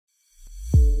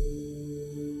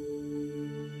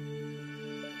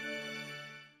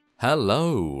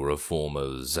Hello,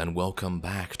 Reformers, and welcome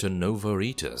back to Nova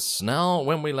Aetas. Now,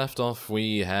 when we left off,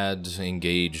 we had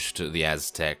engaged the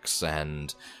Aztecs,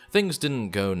 and things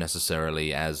didn't go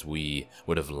necessarily as we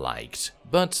would have liked.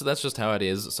 But that's just how it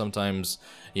is. Sometimes,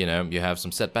 you know, you have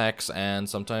some setbacks, and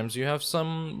sometimes you have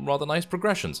some rather nice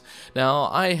progressions. Now,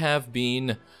 I have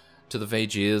been to the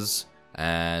Vagirs,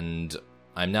 and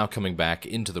I'm now coming back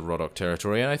into the Rodok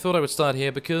territory, and I thought I would start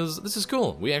here because this is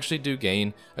cool. We actually do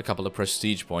gain a couple of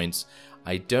prestige points.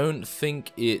 I don't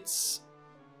think it's...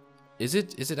 Is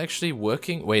it actually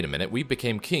working? Wait a minute, we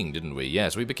became king, didn't we?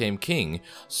 Yes, we became king,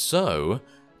 so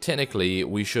technically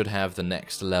we should have the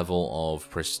next level of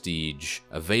prestige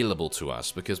available to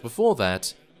us, because before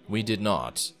that, we did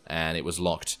not, and it was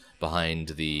locked behind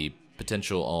the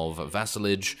potential of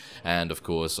vassalage and of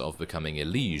course of becoming a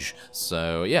liege.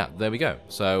 So yeah, there we go.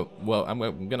 So well,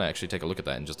 I'm gonna actually take a look at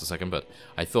that in just a second, but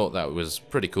I thought that was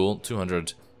pretty cool.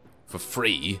 200 for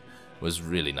free was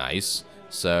really nice.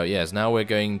 So yes, now we're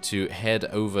going to head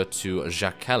over to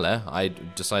Jacale. I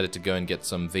decided to go and get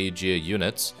some Vagir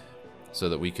units so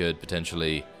that we could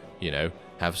potentially, you know,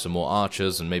 have some more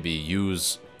archers and maybe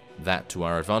use that to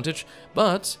our advantage.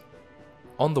 But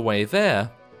on the way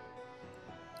there,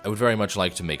 I would very much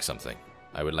like to make something.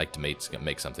 I would like to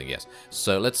make something, yes.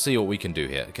 So let's see what we can do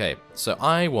here. Okay, so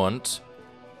I want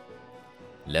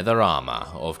leather armor,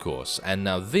 of course. And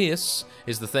now this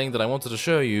is the thing that I wanted to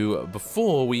show you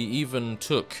before we even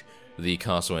took the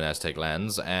castle in Aztec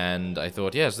lands. And I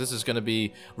thought, yes, this is going to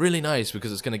be really nice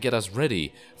because it's going to get us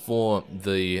ready for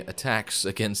the attacks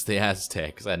against the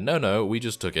Aztecs. And no, we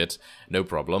just took it. No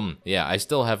problem. Yeah, I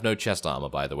still have no chest armor,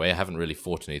 by the way. I haven't really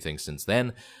fought anything since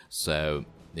then. So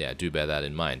yeah, do bear that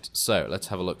in mind. So, let's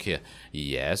have a look here.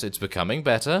 Yes, it's becoming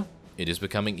better. It is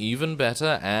becoming even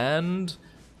better, and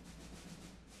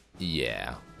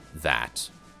yeah,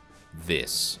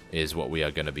 this is what we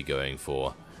are going to be going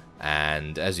for.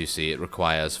 And as you see, it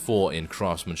requires 4 in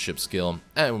craftsmanship skill,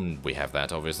 and we have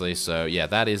that, obviously. So yeah,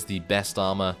 that is the best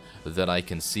armor that I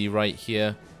can see right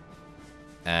here,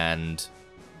 and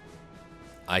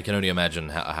I can only imagine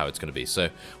how it's going to be. So,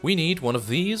 we need one of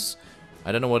these.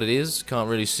 I don't know what it is, can't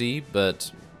really see,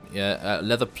 but yeah,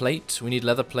 leather plate. We need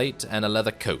leather plate and a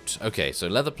leather coat. Okay, so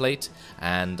leather plate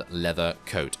and leather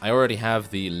coat. I already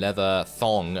have the leather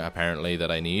thong, apparently,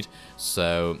 that I need.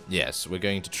 So, yes, we're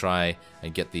going to try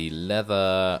and get the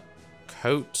leather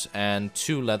coat and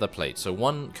 2 leather plates. So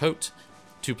 1 coat,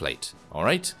 2 plate.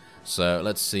 Alright, so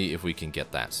let's see if we can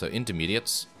get that. So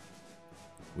intermediates,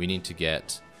 we need to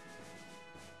get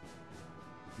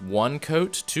 1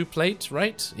 coat, 2 plate,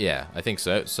 right? Yeah, I think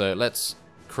so. So let's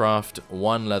craft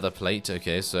 1 leather plate.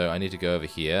 Okay, so I need to go over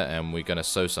here, and we're going to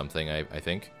sew something, I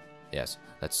think. Yes,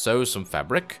 let's sew some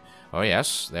fabric. Oh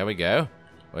yes, there we go.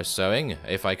 We're sewing.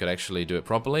 If I could actually do it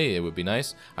properly, it would be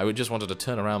nice. I would just wanted to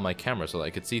turn around my camera so that I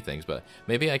could see things, but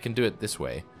maybe I can do it this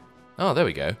way. Oh, there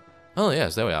we go. Oh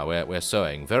yes, there we are. We're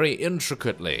sewing very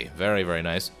intricately. Very, very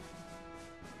nice.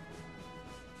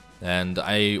 And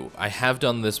I have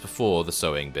done this before, the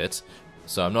sewing bit,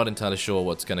 so I'm not entirely sure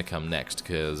what's going to come next,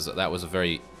 because that was a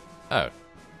very... Oh,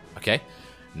 okay.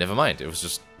 Never mind, it was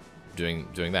just doing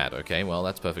that. Okay, well,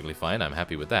 that's perfectly fine. I'm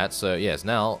happy with that. So, yes,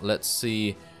 now let's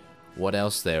see what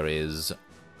else there is.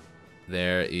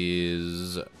 There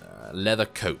is leather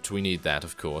coat. We need that,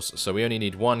 of course. So we only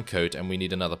need 1 coat, and we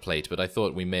need another plate, but I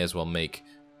thought we may as well make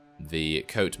the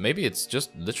coat. Maybe it's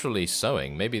just literally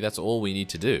sewing. Maybe that's all we need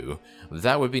to do.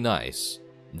 That would be nice.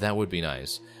 That would be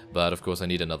nice. But of course I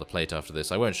need another plate after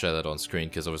this. I won't show that on screen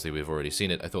because obviously we've already seen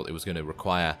it. I thought it was going to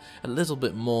require a little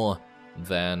bit more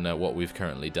than what we've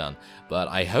currently done. But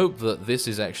I hope that this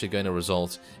is actually going to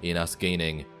result in us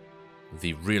gaining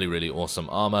the really, really awesome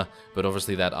armor. But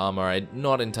obviously that armor, I'm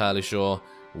not entirely sure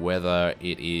whether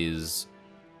it is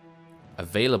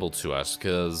available to us,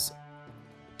 because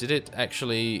did it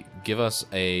actually give us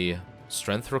a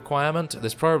strength requirement?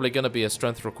 There's probably going to be a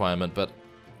strength requirement, but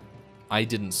I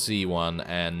didn't see one,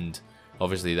 and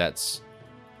obviously that's...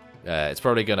 it's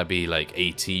probably going to be like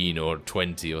 18 or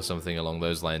 20 or something along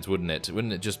those lines, wouldn't it?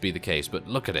 Wouldn't it just be the case? But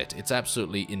look at it. It's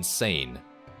absolutely insane.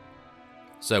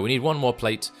 So we need 1 more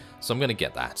plate, so I'm going to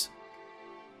get that.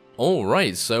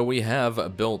 Alright, so we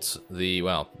have built the...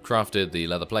 well, crafted the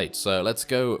leather plate. So let's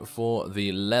go for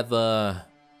the leather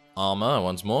armor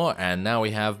once more, and now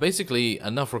we have basically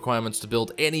enough requirements to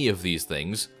build any of these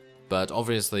things, but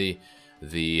obviously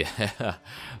the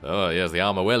oh yes, the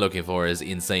armor we're looking for is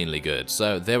insanely good.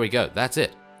 So there we go, that's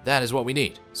it. That is what we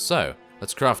need. So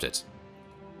let's craft it.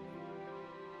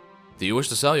 Do you wish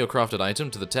to sell your crafted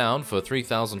item to the town for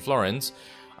 3,000 florins?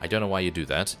 I don't know why you do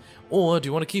that. Or do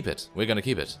you want to keep it? We're going to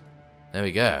keep it. There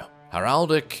we go.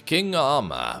 Heraldic King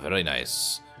Armor. Very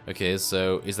nice. Okay,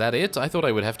 so is that it? I thought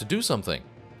I would have to do something.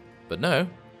 But no,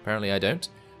 apparently I don't.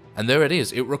 And there it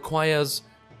is. It requires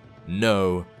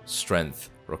no strength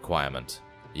requirement.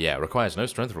 Yeah, requires no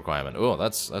strength requirement. Oh,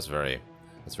 that's very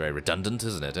redundant,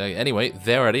 isn't it? Anyway,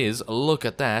 there it is. Look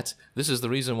at that. This is the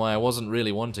reason why I wasn't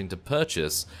really wanting to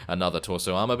purchase another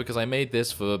torso armor, because I made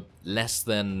this for less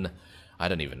than... I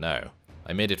don't even know.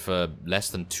 I made it for less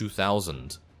than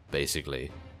 2,000,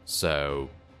 basically. So,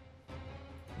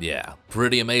 yeah,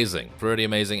 pretty amazing. Pretty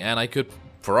amazing. And I could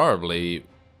probably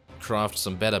craft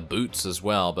some better boots as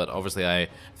well, but obviously I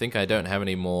think I don't have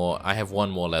any more. I have one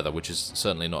more leather, which is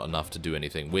certainly not enough to do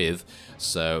anything with.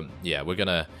 So, yeah, we're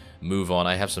gonna move on.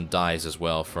 I have some dyes as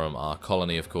well from our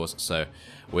colony, of course. So,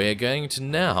 we're going to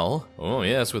now, oh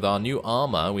yes, with our new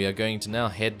armor, we are going to now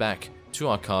head back to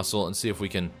our castle and see if we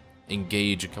can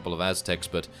engage a couple of Aztecs.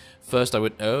 But first I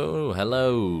would... Oh,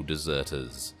 hello,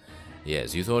 deserters.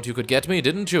 Yes, you thought you could get me,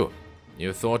 didn't you?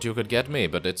 You thought you could get me,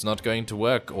 but it's not going to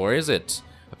work, or is it?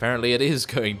 Apparently it is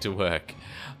going to work.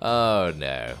 Oh,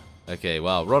 no. Okay,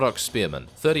 well, Rodok Spearman.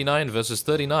 39 versus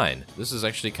 39. This is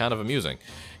actually kind of amusing.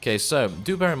 Okay, so,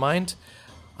 do bear in mind,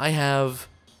 I have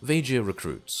Vagia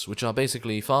recruits, which are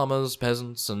basically farmers,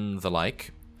 peasants, and the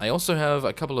like. I also have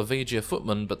a couple of Vagia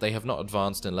footmen, but they have not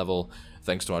advanced in level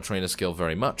thanks to our trainer skill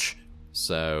very much.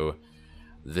 So,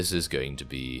 this is going to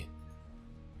be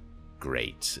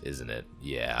great, isn't it?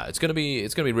 Yeah, it's gonna be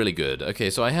really good. Okay,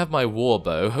 so I have my war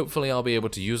bow. Hopefully I'll be able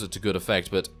to use it to good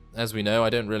effect, but as we know, I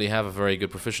don't really have a very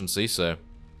good proficiency, so...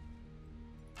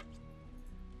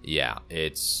 Yeah,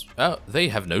 it's... Oh, they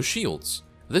have no shields.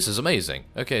 This is amazing.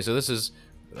 Okay, so this is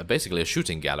basically a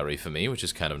shooting gallery for me, which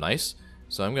is kind of nice.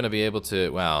 So I'm gonna be able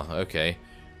to... Wow, okay.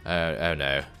 Oh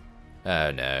no. Oh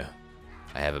no.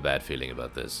 I have a bad feeling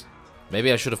about this.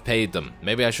 Maybe I should have paid them.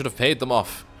 Maybe I should have paid them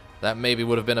off. That maybe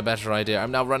would have been a better idea.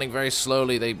 I'm now running very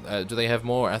slowly. Do they have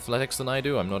more athletics than I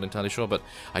do? I'm not entirely sure, but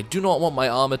I do not want my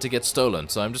armor to get stolen,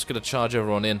 so I'm just going to charge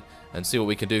everyone in and see what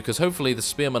we can do, because hopefully the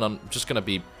spearmen are just going to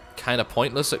be kind of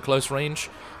pointless at close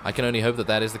range. I can only hope that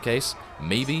that is the case.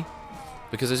 Maybe.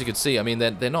 Because as you can see, I mean,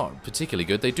 they're not particularly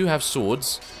good. They do have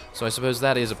swords, so I suppose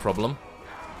that is a problem.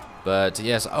 But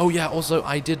yes, oh yeah, also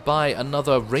I did buy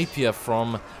another rapier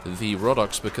from the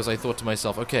Rodoks because I thought to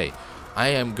myself, okay, I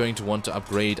am going to want to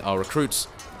upgrade our recruits,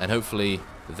 and hopefully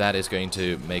that is going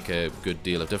to make a good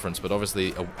deal of difference. But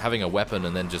obviously, having a weapon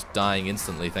and then just dying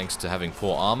instantly thanks to having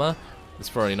poor armor, it's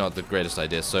probably not the greatest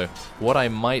idea. So what I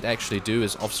might actually do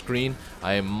is off-screen,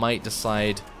 I might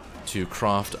decide to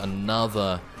craft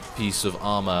another piece of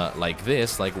armor like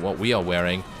this, like what we are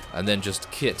wearing, and then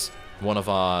just kit one of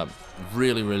our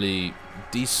really, really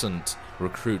decent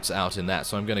recruits out in that.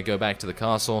 So I'm going to go back to the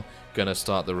castle, going to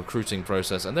start the recruiting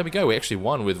process, and there we go. We actually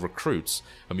won with recruits,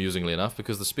 amusingly enough,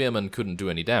 because the spearmen couldn't do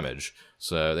any damage.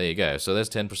 So there you go. So there's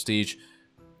 10 prestige.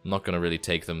 I'm not going to really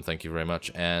take them, thank you very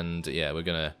much. And yeah, we're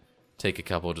going to take a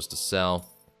couple just to sell.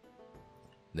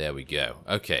 There we go.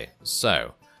 Okay,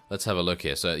 so let's have a look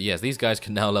here. So yes, these guys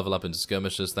can now level up into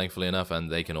skirmishers, thankfully enough,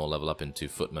 and they can all level up into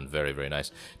footmen. Very, very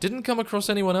nice. Didn't come across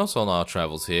anyone else on our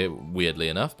travels here, weirdly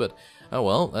enough, but oh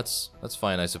well, that's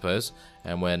fine, I suppose.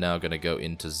 And we're now going to go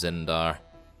into Zendar.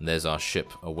 There's our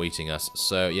ship awaiting us.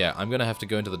 So yeah, I'm going to have to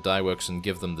go into the dye works and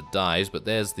give them the dyes, but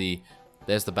there's the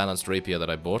balanced rapier that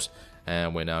I bought,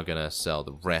 and we're now going to sell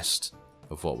the rest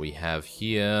of what we have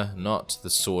here. Not the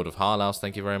sword of Harlaus,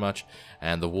 thank you very much.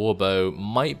 And the warbow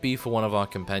might be for one of our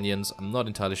companions. I'm not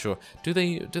entirely sure. Do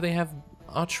they have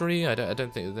archery? I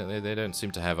don't think they don't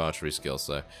seem to have archery skills,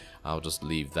 so I'll just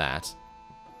leave that.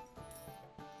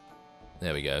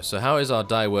 There we go. So how is our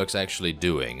dye works actually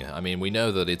doing? I mean, we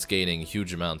know that it's gaining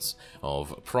huge amounts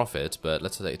of profit, but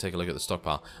let's take a look at the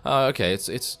stockpile. Oh, okay,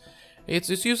 it's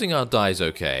using our dyes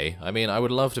okay. I mean, I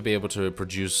would love to be able to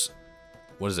produce,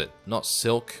 what is it? Not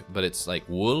silk, but it's like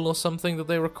wool or something that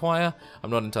they require.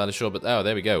 I'm not entirely sure, but oh,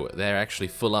 there we go. They're actually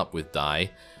full up with dye.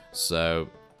 So,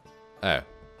 oh,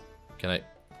 can I?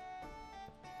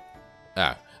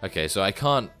 Oh, okay. So I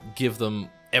can't give them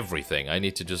everything. I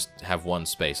need to just have one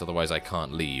space, otherwise I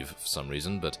can't leave for some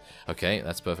reason. But okay,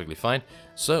 that's perfectly fine.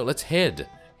 So let's head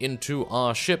into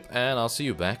our ship, and I'll see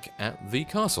you back at the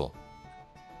castle.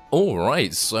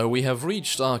 Alright, so we have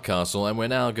reached our castle, and we're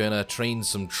now going to train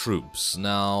some troops.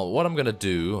 Now, what I'm going to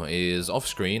do is,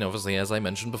 off-screen, obviously as I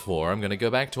mentioned before, I'm going to go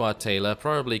back to our tailor,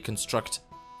 probably construct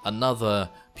another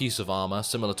piece of armor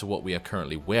similar to what we are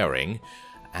currently wearing,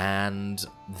 and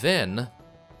then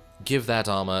give that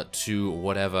armor to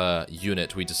whatever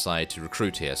unit we decide to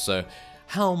recruit here. So,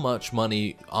 how much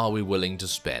money are we willing to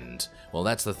spend? Well,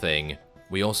 that's the thing.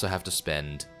 We also have to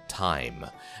spend time,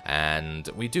 and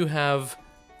we do have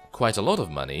quite a lot of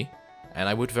money, and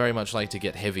I would very much like to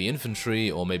get heavy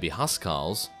infantry or maybe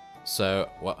Huskars. So,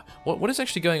 what is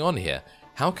actually going on here?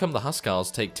 How come the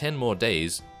Huskars take 10 more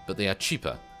days, but they are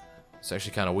cheaper? It's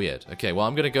actually kind of weird. Okay, well,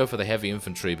 I'm going to go for the heavy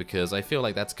infantry because I feel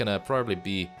like that's going to probably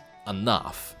be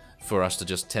enough for us to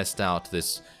just test out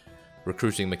this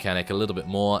recruiting mechanic a little bit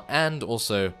more, and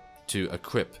also to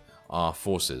equip our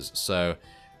forces. So,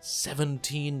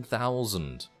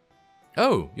 17,000.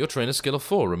 Oh, your trainer skill of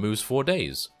 4 removes 4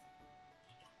 days.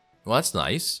 Well, that's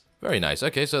nice. Very nice.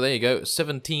 Okay, so there you go.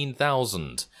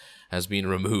 17,000 has been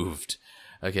removed.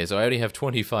 Okay, so I only have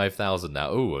 25,000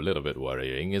 now. Ooh, a little bit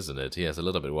worrying, isn't it? Yes, a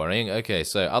little bit worrying. Okay,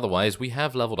 so otherwise we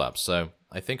have leveled up. So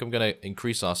I think I'm going to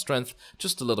increase our strength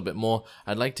just a little bit more.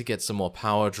 I'd like to get some more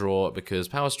power draw because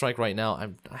power strike right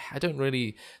now, I don't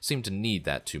really seem to need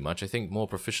that too much. I think more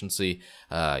proficiency,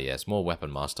 yes, more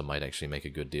weapon master might actually make a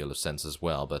good deal of sense as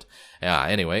well. But yeah,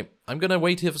 anyway, I'm going to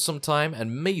wait here for some time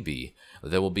and maybe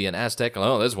there will be an Aztec.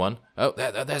 Oh, there's one. Oh,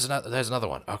 there's another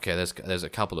one. Okay, there's a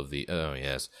couple of the, oh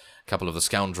yes, a couple of the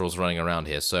scoundrels running around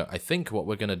here. So I think what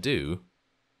we're going to do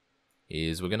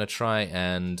is we're going to try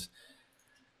and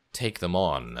take them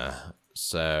on.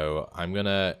 So I'm going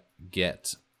to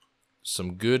get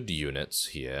some good units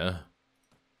here.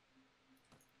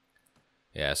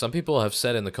 Yeah, some people have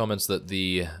said in the comments that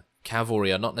the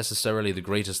cavalry are not necessarily the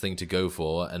greatest thing to go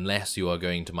for unless you are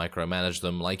going to micromanage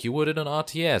them like you would in an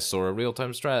RTS or a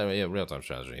real-time strategy. Yeah, real-time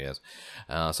strategy, yes.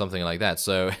 Something like that.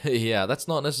 So, yeah, that's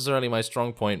not necessarily my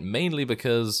strong point, mainly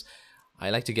because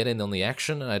I like to get in on the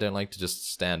action and I don't like to just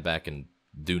stand back and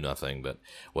do nothing. But,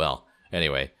 well,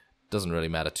 anyway, doesn't really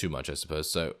matter too much, I suppose.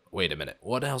 So, wait a minute.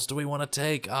 What else do we want to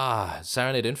take?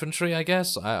 Saranid infantry, I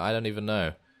guess? I don't even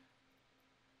know.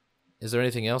 Is there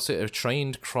anything else here? A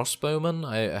trained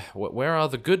crossbowman? Where are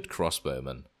the good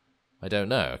crossbowmen? I don't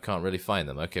know. I can't really find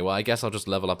them. Okay, well, I guess I'll just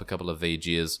level up a couple of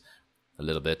Vagiers a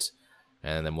little bit,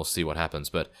 and then we'll see what happens.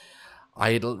 But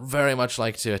I'd very much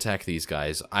like to attack these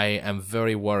guys. I am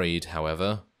very worried,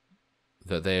 however,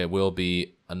 that there will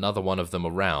be another one of them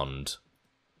around.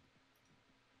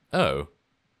 Oh.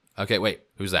 Okay, wait.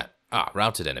 Who's that?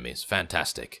 Routed enemies.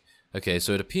 Fantastic. Okay,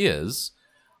 so it appears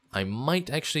I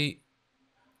might actually...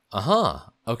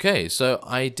 Okay, so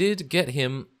I did get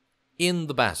him in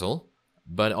the battle,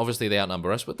 but obviously they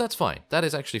outnumber us, but that's fine. That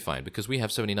is actually fine, because we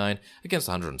have 79 against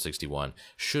 161.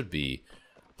 Should be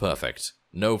perfect.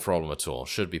 No problem at all.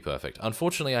 Should be perfect.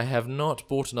 Unfortunately, I have not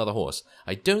bought another horse.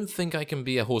 I don't think I can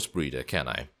be a horse breeder, can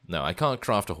I? No, I can't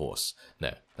craft a horse.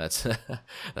 No, that's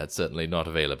that's certainly not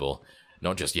available.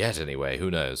 Not just yet, anyway.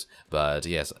 Who knows? But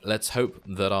yes, let's hope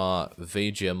that our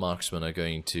Vagier marksmen are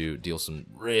going to deal some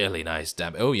really nice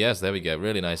damage. Oh, yes, there we go.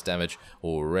 Really nice damage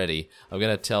already. I'm going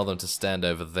to tell them to stand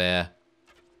over there.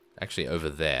 Actually,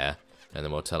 over there. And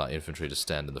then we'll tell our infantry to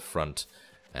stand in the front.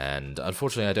 And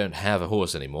unfortunately, I don't have a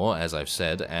horse anymore, as I've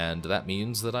said. And that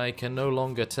means that I can no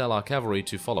longer tell our cavalry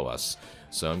to follow us.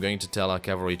 So I'm going to tell our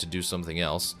cavalry to do something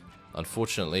else.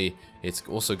 Unfortunately, it's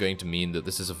also going to mean that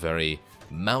this is a very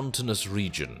mountainous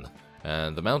region,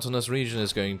 and the mountainous region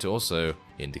is going to also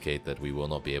indicate that we will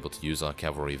not be able to use our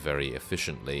cavalry very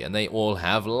efficiently, and they all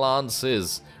have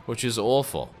lances, which is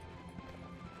awful.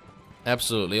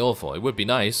 Absolutely awful. It would be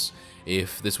nice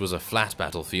if this was a flat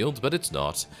battlefield, but it's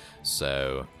not,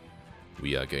 so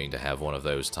we are going to have one of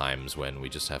those times when we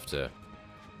just have to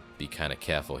be kind of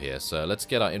careful here. So let's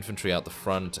get our infantry out the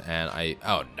front, and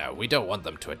oh no, we don't want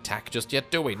them to attack just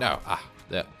yet, do we? No.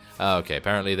 There. Okay,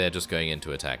 apparently they're just going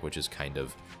into attack, which is kind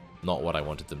of not what I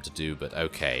wanted them to do, but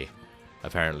okay.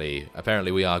 Apparently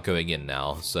we are going in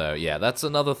now. So yeah, that's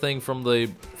another thing from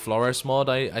the Flores mod,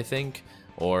 I think.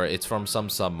 Or it's from some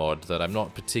sub-mod that I'm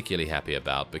not particularly happy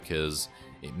about, because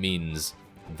it means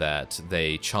that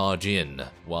they charge in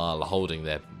while holding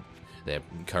their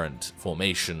current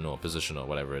formation or position or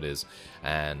whatever it is.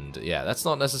 And yeah, that's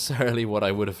not necessarily what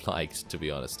I would have liked, to be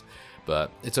honest.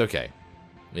 But it's okay.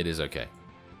 It is okay.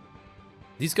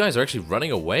 These guys are actually running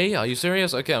away? Are you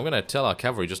serious? Okay, I'm going to tell our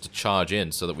cavalry just to charge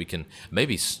in so that we can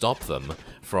maybe stop them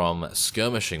from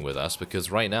skirmishing with us,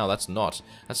 because right now that's not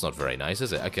very nice,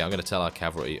 is it? Okay, I'm going to tell our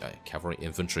cavalry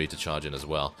infantry to charge in as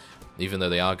well. Even though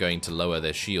they are going to lower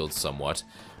their shields somewhat,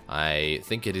 I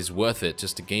think it is worth it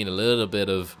just to gain a little bit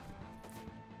of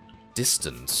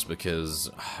distance, because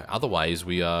otherwise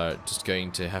we are just going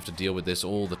to have to deal with this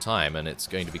all the time, and it's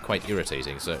going to be quite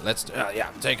irritating. So let's yeah,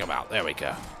 take him out. There we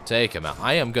go. Take him out.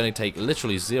 I am going to take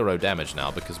literally 0 damage now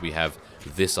because we have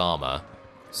this armor,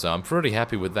 so I'm pretty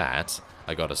happy with that.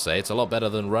 I gotta say, it's a lot better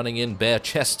than running in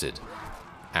bare-chested.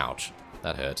 Ouch,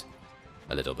 that hurt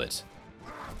a little bit.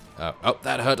 Oh,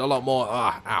 that hurt a lot more.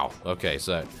 Ow. Okay,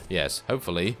 so yes,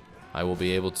 hopefully I will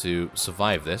be able to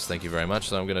survive this. Thank you very much.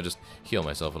 So I'm going to just heal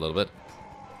myself a little bit.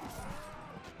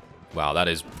 Wow, that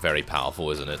is very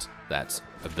powerful, isn't it? That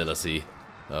ability.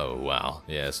 Oh, wow.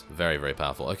 Yes, very, very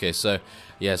powerful. Okay, so,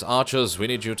 yes, archers, we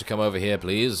need you to come over here,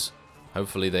 please.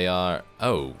 Hopefully they are...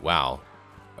 Oh, wow.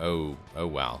 Oh,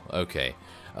 wow. Okay.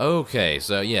 Okay,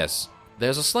 so, yes,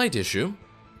 there's a slight issue.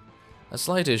 A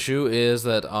slight issue is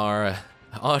that our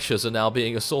archers are now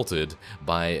being assaulted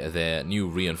by their new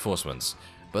reinforcements.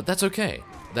 But that's okay.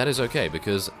 That is okay,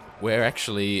 because we're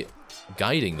actually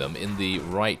guiding them in the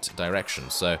right direction.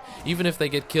 So even if they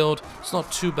get killed, it's not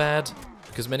too bad,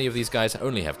 because many of these guys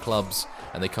only have clubs,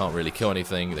 and they can't really kill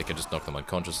anything. They can just knock them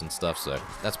unconscious and stuff, so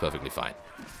that's perfectly fine.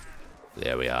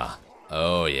 There we are.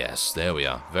 Oh, yes, there we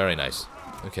are. Very nice.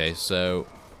 Okay, so...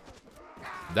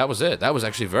 that was it. That was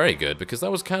actually very good, because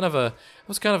that was kind of a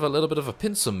little bit of a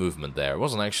pincer movement there. It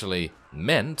wasn't actually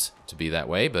meant to be that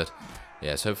way, but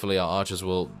yes, hopefully our archers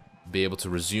will be able to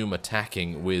resume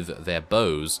attacking with their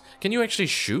bows. Can you actually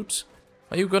shoot?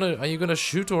 Are you gonna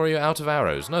shoot, or are you out of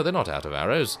arrows? No, they're not out of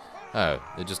arrows. Oh,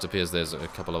 it just appears there's a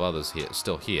couple of others here,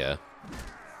 still here.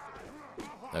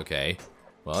 Okay,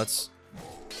 well it's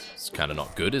kind of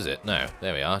not good, is it? No,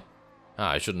 there we are.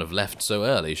 Ah, I shouldn't have left so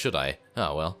early, should I?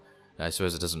 Oh well. I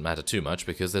suppose it doesn't matter too much,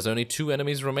 because there's only 2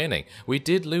 enemies remaining. We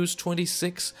did lose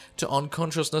 26 to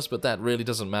unconsciousness, but that really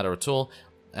doesn't matter at all.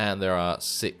 And there are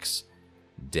 6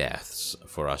 deaths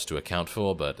for us to account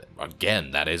for, but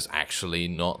again, that is actually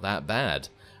not that bad.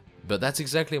 But that's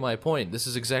exactly my point. This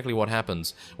is exactly what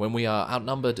happens when we are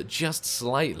outnumbered just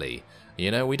slightly.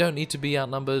 You know, we don't need to be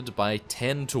outnumbered by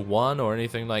 10 to 1 or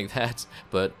anything like that,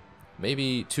 but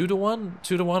maybe 2 to 1?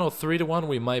 2 to 1 or 3 to 1,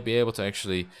 we might be able to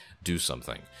actually do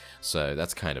something. So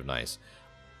that's kind of nice.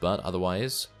 But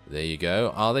otherwise, there you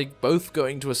go. Are they both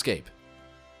going to escape?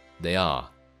 They are.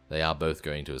 They are both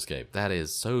going to escape. That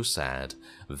is so sad.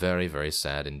 Very, very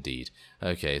sad indeed.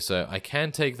 Okay, so I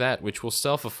can take that, which will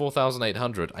sell for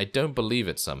 4,800. I don't believe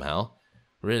it somehow.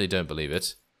 Really don't believe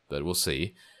it, but we'll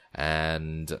see.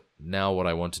 And now what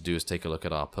I want to do is take a look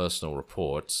at our personal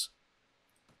reports.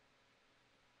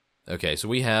 Okay, so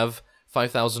we have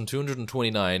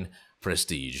 5,229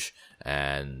 prestige,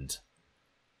 and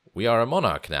we are a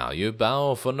monarch now. You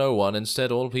bow for no one,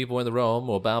 instead all people in the realm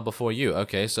will bow before you.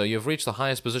 Okay, so you've reached the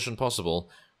highest position possible.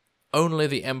 Only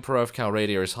the Emperor of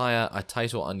Calradia is higher, a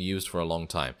title unused for a long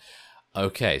time.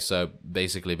 Okay, so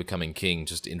basically becoming king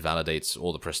just invalidates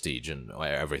all the prestige and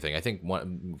everything. I think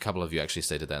a couple of you actually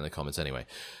stated that in the comments anyway.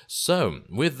 So,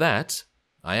 with that,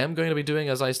 I am going to be doing,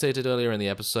 as I stated earlier in the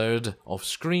episode, off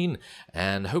screen,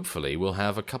 and hopefully we'll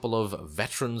have a couple of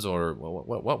veterans, or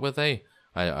what were they?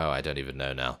 I don't even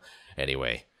know now.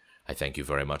 Anyway, I thank you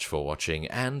very much for watching,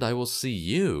 and I will see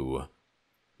you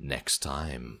next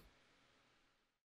time.